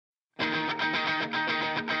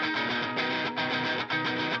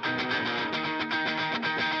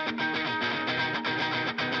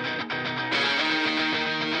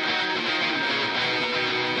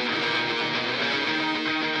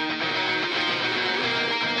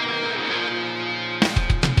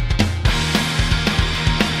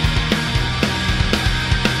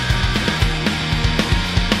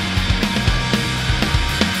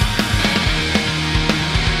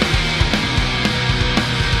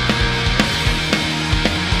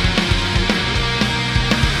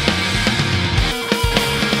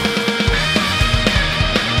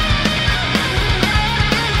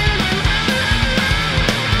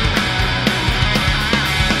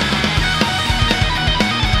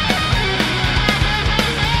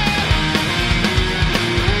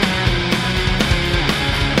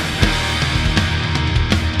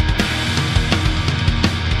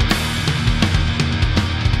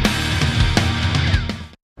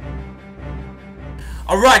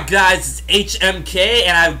Alright guys, it's HMK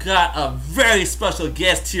and I've got a very special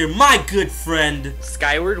guest here, my good friend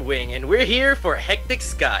Skyward Wing, and we're here for Hectic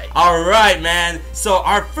Sky. Alright man, so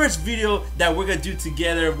our first video that we're gonna do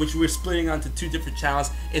together, which we're splitting onto two different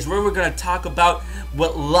channels, is where we're gonna talk about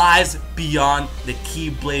what lies beyond the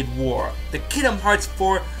Keyblade War, the Kingdom Hearts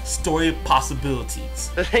 4 story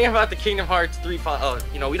possibilities. The thing about the Kingdom Hearts 3,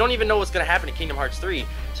 we don't even know what's gonna happen in Kingdom Hearts 3,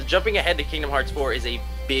 so jumping ahead to Kingdom Hearts 4 is a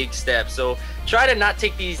big step. So try to not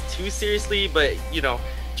take these too seriously, but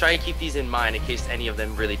try and keep these in mind in case any of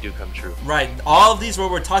them really do come true. Right, all of these what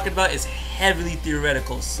we're talking about is heavily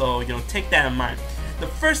theoretical, so take that in mind. The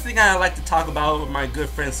first thing I like to talk about with my good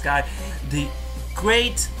friend Sky, the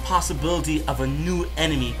great possibility of a new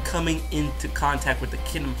enemy coming into contact with the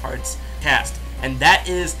Kingdom Hearts cast, and that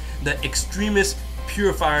is the Extremis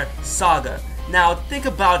Purifier Saga. Now think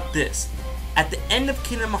about this. At the end of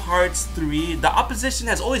Kingdom Hearts 3, the opposition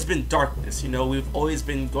has always been darkness. We've always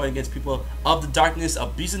been going against people of the darkness,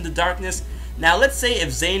 abusing the darkness. Now let's say if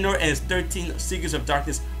Xehanort and his 13 Seekers of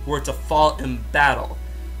Darkness were to fall in battle,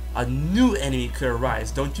 a new enemy could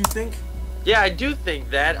arise, don't you think? Yeah, I do think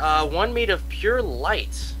that. One made of pure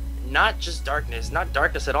light, not just darkness, not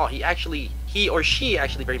darkness at all. He or she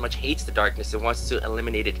actually very much hates the darkness and wants to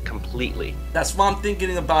eliminate it completely. That's what I'm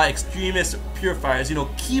thinking about Extremis Purifiers,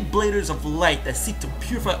 Keybladers of light that seek to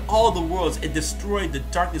purify all the worlds and destroy the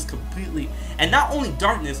darkness completely. And not only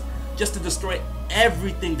darkness, just to destroy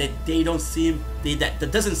everything that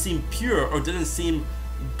that doesn't seem pure or doesn't seem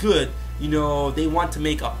good. They want to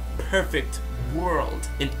make a perfect world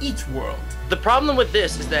in each world. The problem with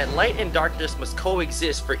this is that light and darkness must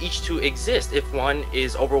coexist for each to exist. If one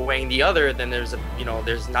is overweighing the other, then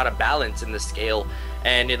there's not a balance in the scale,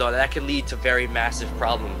 and that could lead to very massive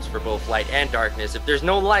problems for both light and darkness. If there's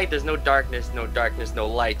no light, there's no darkness, no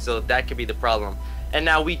light, so that could be the problem. And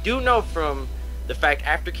now we do know from the fact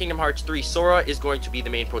after Kingdom Hearts 3, Sora is going to be the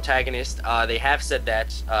main protagonist. They have said that,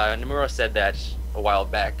 Nomura said that a while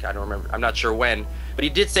back, I don't remember, I'm not sure when, but he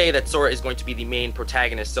did say that Sora is going to be the main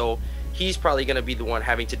protagonist, so he's probably going to be the one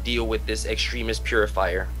having to deal with this Extremis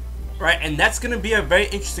Purifier. Right, and that's going to be a very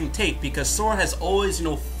interesting take, because Sora has always,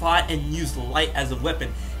 fought and used light as a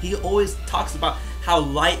weapon. He always talks about how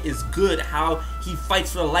light is good, how he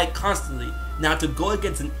fights for the light constantly. Now to go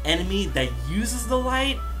against an enemy that uses the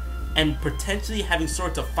light, and potentially having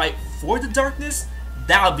Sora to fight for the darkness,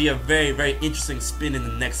 that would be a very, very interesting spin in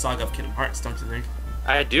the next saga of Kingdom Hearts, don't you think?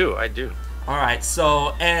 I do. Alright,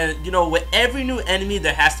 so, and with every new enemy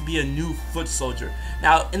there has to be a new foot soldier.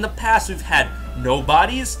 Now, in the past we've had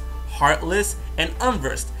Nobodies, Heartless, and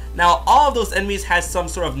Unversed. Now, all of those enemies had some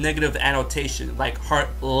sort of negative annotation, like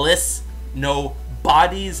Heartless, No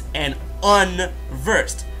Bodies, and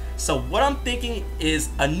Unversed. So what I'm thinking is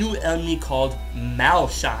a new enemy called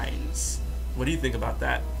Malshines. What do you think about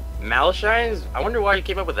that? Malshines? I wonder why you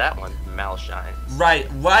came up with that one. Malshines.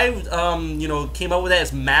 Right. Why came up with that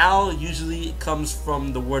is Mal usually comes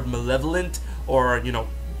from the word malevolent or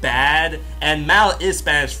bad, and Mal is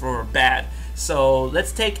Spanish for bad. So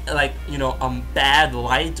let's take bad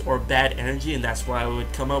light or bad energy, and that's why I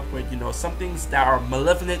would come up with some things that are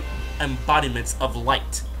malevolent embodiments of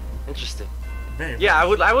light. Interesting. Very yeah, I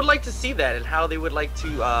would like to see that and how they would like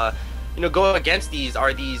to go against these.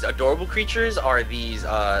 Are these adorable creatures? Are these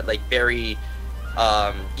like very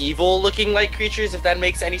evil looking like creatures, if that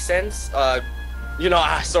makes any sense?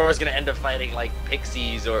 Sora's gonna end up fighting like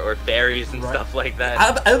pixies or fairies and stuff like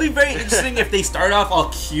that. It'll be very interesting if they start off all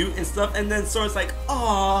cute and stuff, and then Sora's like,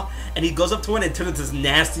 "Aww," and he goes up to one and turns into this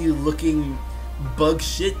nasty looking bug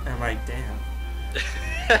shit. And I'm like, damn.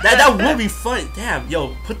 that would be fun. Damn,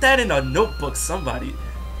 yo, put that in a notebook, somebody.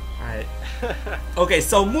 Alright. Okay,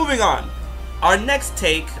 so moving on. Our next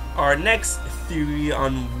theory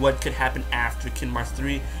on what could happen after Kingdom Hearts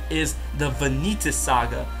 3 is the Ventus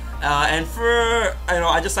saga. And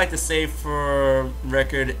I just like to say for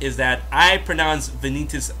record is that I pronounce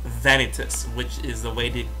Ventus Vanitas, which is the way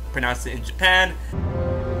they pronounce it in Japan.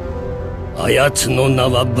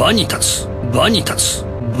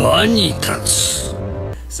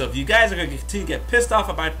 So if you guys are going to continue to get pissed off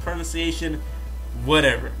about pronunciation,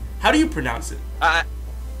 whatever. How do you pronounce it?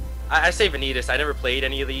 I say Ventus. I never played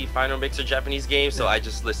any of the Final Mix or Japanese games, so I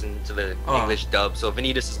just listened to the English dub. So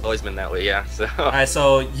Ventus has always been that way, yeah. So. Alright,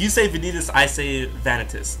 so you say Ventus, I say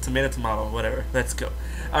Vanitas. Tomato, tomato, whatever. Let's go.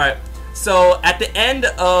 Alright, so at the end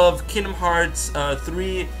of Kingdom Hearts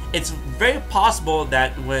 3, it's very possible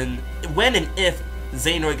that when and if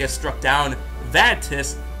Xehanort gets struck down,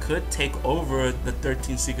 Ventus could take over the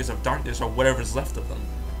 13 Seekers of Darkness or whatever's left of them.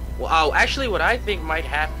 Well, actually what I think might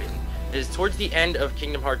happen is towards the end of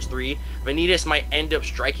Kingdom Hearts 3, Ventus might end up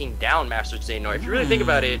striking down Master Xehanort. If you really think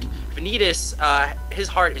about it, Ventus, his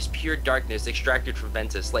heart is pure darkness extracted from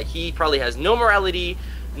Ventus. Like, he probably has no morality,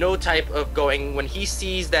 no type of going. When he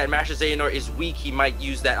sees that Master Xehanort is weak, he might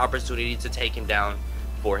use that opportunity to take him down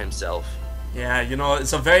for himself. Yeah, you know,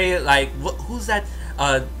 it's a very, like, who's that,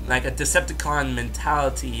 like a Decepticon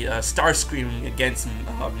mentality, Starscream against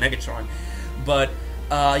Megatron. But,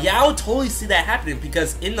 yeah, I would totally see that happening,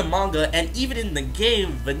 because in the manga, and even in the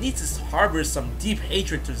game, Ventus harbors some deep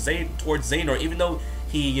hatred towards Xehanort, even though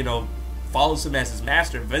he, you know, follows him as his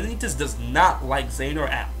master. Ventus does not like Xehanort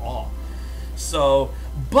at all. So,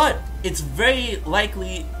 but it's very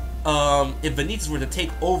likely, if Ventus were to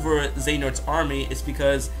take over Xehanort's army, it's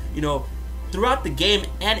because, you know, throughout the game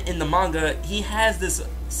and in the manga, he has this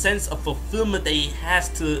sense of fulfillment that he has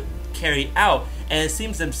to carry out, and it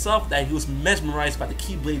seems himself that he was mesmerized by the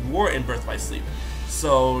Keyblade War in Birth by Sleep.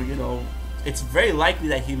 So, you know, it's very likely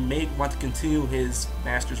that he may want to continue his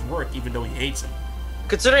master's work, even though he hates him.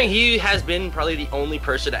 Considering he has been probably the only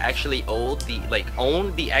person to actually own the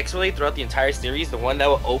Xehanort throughout the entire series, the one that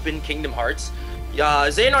will open Kingdom Hearts,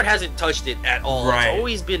 Xehanort hasn't touched it at all. Right. It's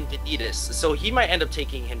always been Ventus, so he might end up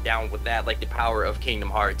taking him down with that, like the power of Kingdom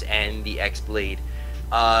Hearts and the X-Blade.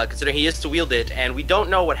 Considering he is to wield it, and we don't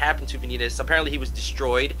know what happened to Ventus. Apparently he was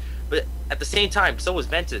destroyed, but at the same time, so was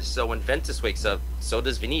Ventus. So when Ventus wakes up, so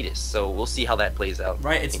does Ventus. So we'll see how that plays out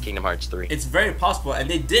in Kingdom Hearts 3. It's very possible, and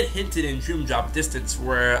they did hint it in Dream Drop Distance,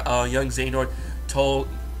 where young Xehanort told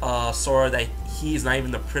Sora that he's not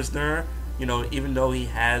even the prisoner, you know, even though he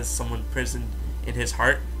has someone imprisoned in his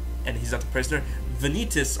heart, and he's not the prisoner.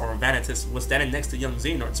 Ventus was standing next to young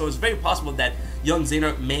Xehanort, so it's very possible that young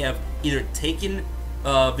Xehanort may have either taken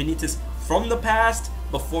Ventus from the past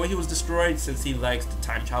before he was destroyed, since he likes to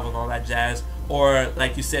time travel and all that jazz, or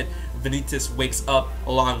like you said, Ventus wakes up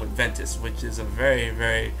along with Ventus, which is a very,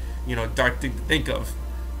 very, you know, dark thing to think of.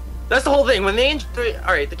 That's the whole thing. When they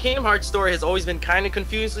alright, the Kingdom Hearts story has always been kind of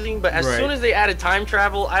confusing, but as soon as they added time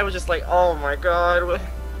travel, I was just like, oh my god.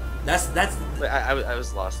 I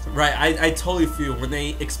was lost. Right, I totally feel when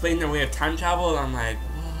they explain their way of time travel, I'm like,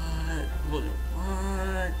 what?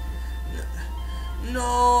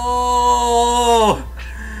 No.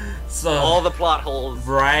 So all the plot holes,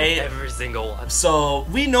 right? Every single one. So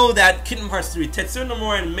we know that Kingdom Hearts 3, Tetsuya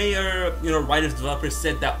Nomura and Mayor, you know, writers, developers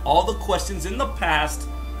said that all the questions in the past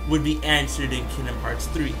would be answered in Kingdom Hearts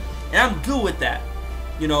 3, and I'm good with that,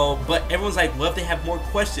 you know. But everyone's like, well, if they have more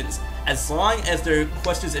questions, as long as they're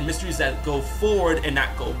questions and mysteries that go forward and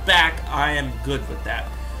not go back, I am good with that.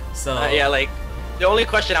 So yeah, like the only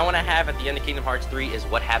question I want to have at the end of Kingdom Hearts 3 is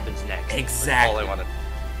what happens next. Exactly. That's all I wanted.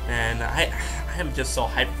 And I am just so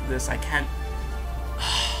hyped for this. I can't.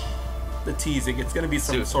 The teasing. It's gonna be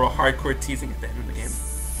some sort of hardcore teasing at the end of the game.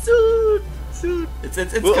 Soon. It's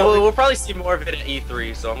we'll probably see more of it at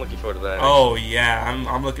E3, so I'm looking forward to that. Oh yeah,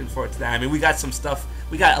 I'm looking forward to that. I mean, we got some stuff.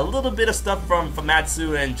 We got a little bit of stuff from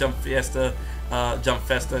Famitsu and Jump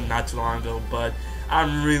Festa not too long ago, but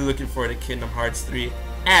I'm really looking forward to Kingdom Hearts 3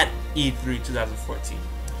 at E3 2014.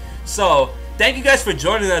 So thank you guys for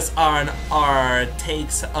joining us on our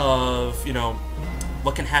takes of, you know,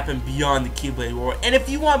 what can happen beyond the Keyblade War. And if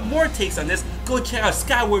you want more takes on this, go check out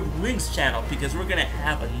Skyward Wing's channel, because we're gonna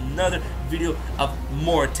have another video of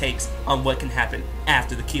more takes on what can happen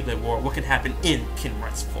after the Keyblade War, what can happen in Kingdom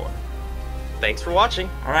Hearts 4. Thanks for watching.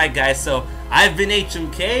 Alright guys, so I've been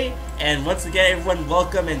HMK, and once again everyone,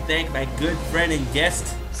 welcome and thank my good friend and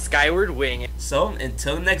guest Skyward Wing. So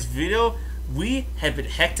until the next video, we have been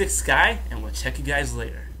Hectic Sky, and we'll check you guys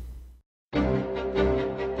later.